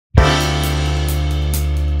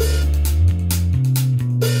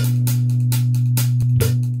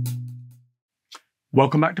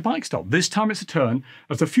Welcome back to Bike Stop. This time it's a turn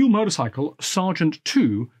of the Fuel Motorcycle Sergeant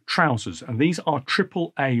 2 trousers, and these are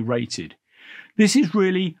AAA rated. This is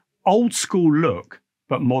really old school look,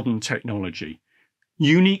 but modern technology.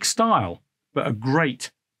 Unique style, but a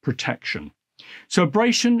great protection. So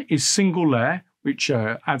abrasion is single layer, which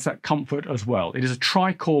adds that comfort as well. It is a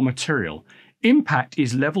tri-core material. Impact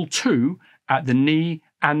is level 2 at the knee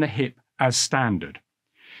and the hip as standard.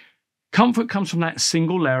 Comfort comes from that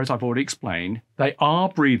single layer, as I've already explained. They are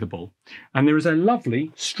breathable, and there is a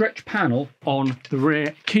lovely stretch panel on the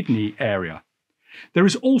rear kidney area. There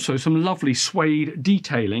is also some lovely suede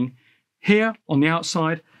detailing here on the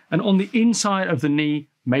outside, and on the inside of the knee,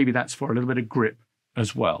 maybe that's for a little bit of grip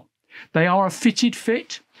as well. They are a fitted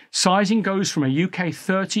fit. Sizing goes from a UK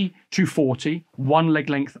 30 to 40, one leg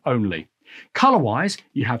length only. Colour-wise,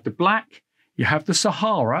 you have the black, you have the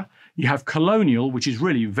Sahara, you have Colonial, which is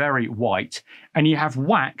really very white, and you have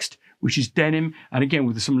Waxed, which is denim, and again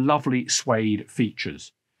with some lovely suede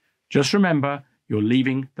features. Just remember, you're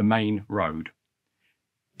leaving the main road.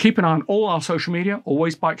 Keep an eye on all our social media,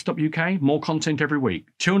 always Bike Stop UK, more content every week.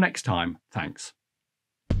 Till next time, thanks.